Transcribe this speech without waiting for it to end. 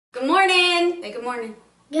Good morning. Hey, good morning.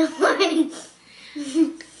 Good morning.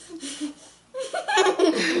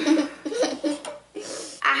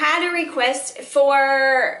 I had a request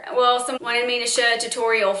for, someone wanted me to show a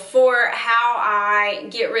tutorial for how I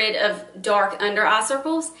get rid of dark under eye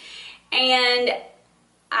circles. And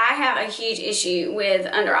I have a huge issue with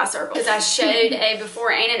under eye circles because I showed a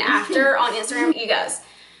before and an after on Instagram. You guys,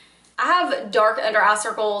 I have dark under eye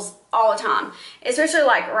circles all the time, especially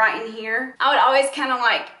like right in here. I would always kind of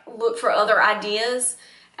like look for other ideas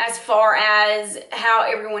as far as how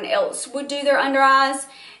everyone else would do their under eyes.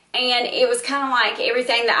 And it was kind of like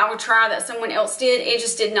everything that I would try that someone else did, it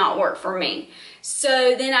just did not work for me.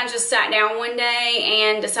 So then I just sat down one day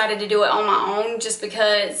and decided to do it on my own just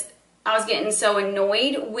because I was getting so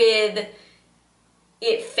annoyed with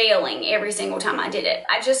it failing every single time I did it.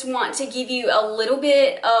 I just want to give you a little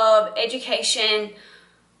bit of education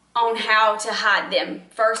on how to hide them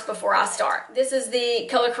first before I start. This is the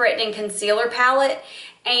Color Correcting Concealer Palette,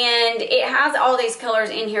 and it has all these colors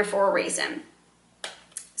in here for a reason.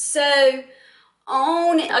 So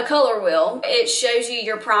on a color wheel, it shows you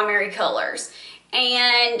your primary colors.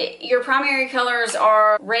 And your primary colors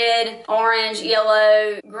are red, orange,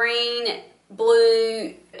 yellow, green,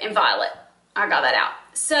 blue, and violet. I got that out.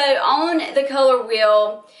 So on the color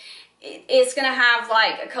wheel, it's going to have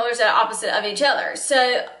like colors that are opposite of each other.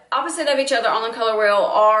 So opposite of each other on the color wheel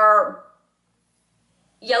are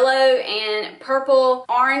yellow and purple,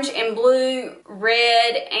 orange and blue,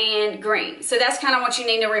 red and green. So that's kind of what you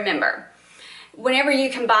need to remember. Whenever you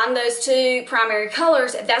combine those two primary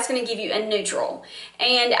colors, that's going to give you a neutral.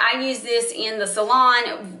 And I use this in the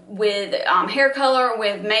salon with hair color,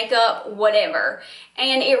 with makeup, whatever.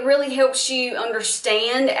 And it really helps you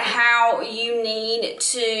understand how you need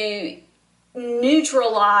to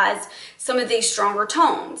neutralize some of these stronger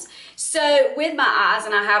tones. So with my eyes,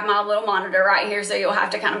 and I have my little monitor right here, so you'll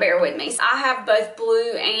have to kind of bear with me. I have both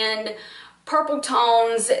blue and purple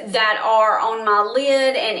tones that are on my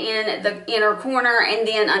lid and in the inner corner and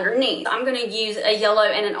then underneath. I'm going to use a yellow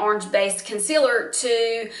and an orange based concealer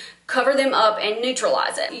to cover them up and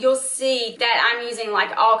neutralize it. You'll see that I'm using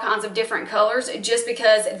like all kinds of different colors just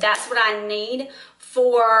because that's what I need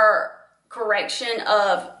for correction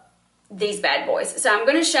of these bad boys. So I'm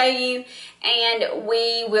going to show you and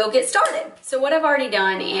we will get started. So what I've already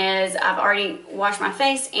done is I've already washed my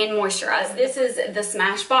face and moisturized. This is the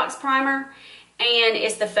Smashbox primer and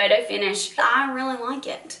it's the photo finish. I really like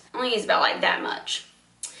it. I only use about like that much.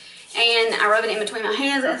 And I rub it in between my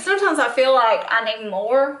hands, and sometimes I feel like I need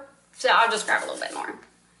more, so I'll just grab a little bit more.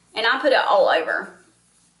 And I put it all over.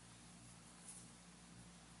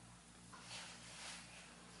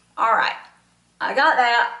 All right, I got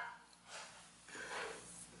that.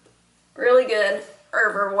 Really good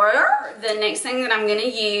everywhere. The next thing that I'm going to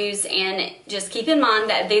use, and just keep in mind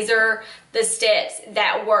that these are the steps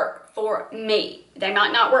that work for me. They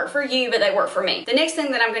might not work for you, but they work for me. The next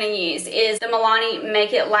thing that I'm going to use is the Milani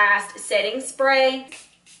Make It Last Setting Spray.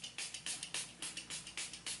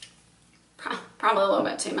 Probably a little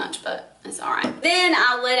bit too much, but it's all right. Then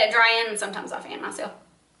I let it dry in, and sometimes I fan myself.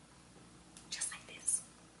 Just like this.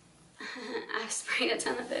 I sprayed a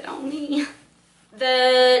ton of it on me.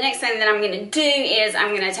 The next thing that I'm going to do is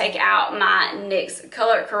I'm going to take out my NYX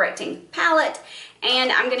Color Correcting Palette,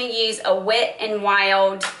 and I'm going to use a Wet n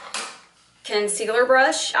Wild concealer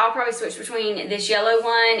brush. I'll probably switch between this yellow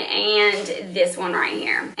one and this one right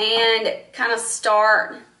here, and kind of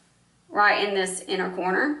start right in this inner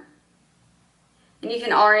corner. And you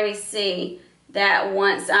can already see that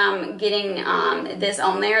once I'm getting this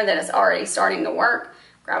on there, that it's already starting to work.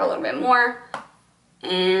 Grab a little bit more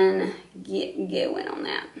and get wet on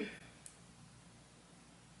that.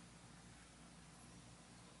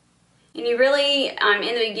 And you really, in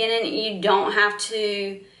the beginning, you don't have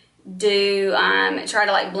to do, try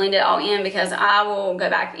to like blend it all in, because I will go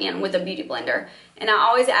back in with a beauty blender. And I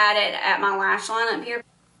always add it at my lash line up here.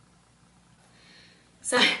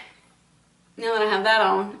 So, now that I have that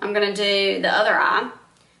on, I'm going to do the other eye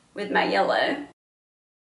with my yellow.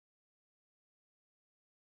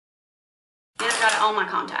 And I've got it on my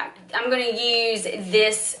contact. I'm going to use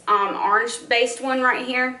this orange based one right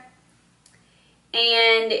here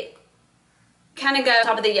and kind of go on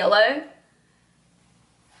top of the yellow,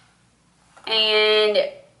 and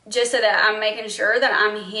just so that I'm making sure that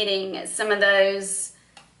I'm hitting some of those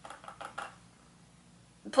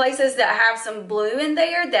places that have some blue in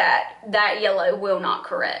there that yellow will not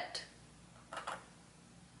correct.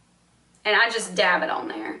 And I just dab it on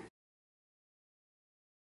there.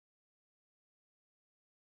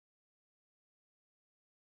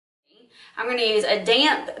 I'm going to use a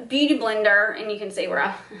damp beauty blender, and you can see where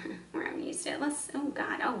I'm used it. Oh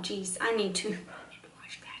God, oh geez, I need to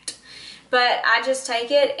wash that. But I just take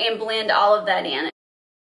it and blend all of that in.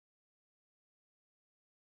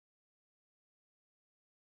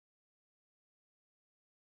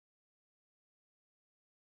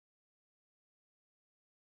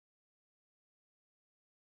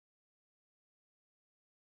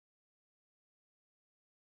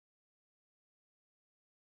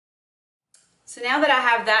 So now that I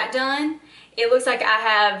have that done, it looks like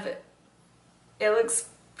it looks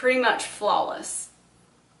pretty much flawless.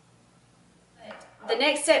 The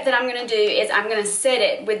next step that I'm going to do is I'm going to set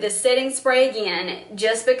it with the setting spray again,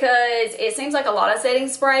 just because it seems like a lot of setting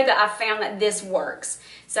spray, but I found that this works.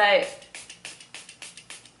 So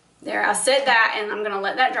there, I set that, and I'm going to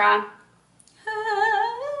let that dry.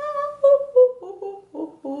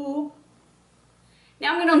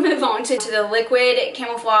 Now I'm going to move on to the liquid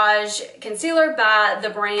Camouflage concealer by the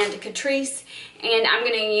brand Catrice, and I'm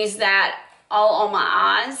going to use that all on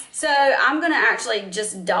my eyes. So I'm going to actually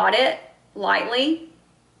just dot it lightly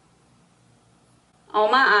on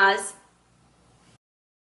my eyes.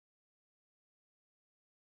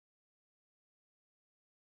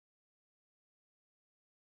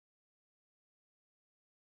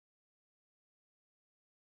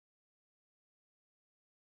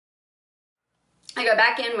 I go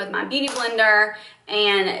back in with my beauty blender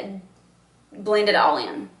and blend it all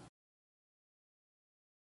in.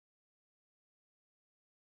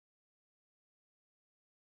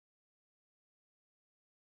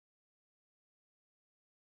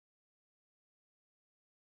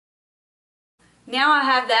 Now I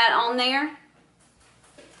have that on there,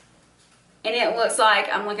 and it looks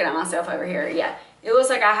like, I'm looking at myself over here, yeah, it looks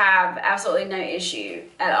like I have absolutely no issue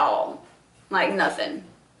at all, like nothing.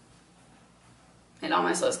 It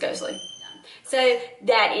almost looks ghostly. So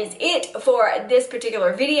that is it for this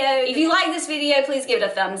particular video. If you like this video, please give it a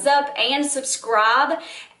thumbs up and subscribe.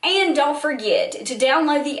 And don't forget to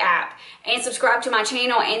download the app and subscribe to my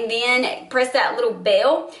channel, and then press that little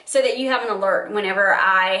bell so that you have an alert whenever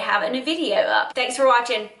I have a new video up. Thanks for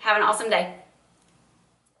watching. Have an awesome day.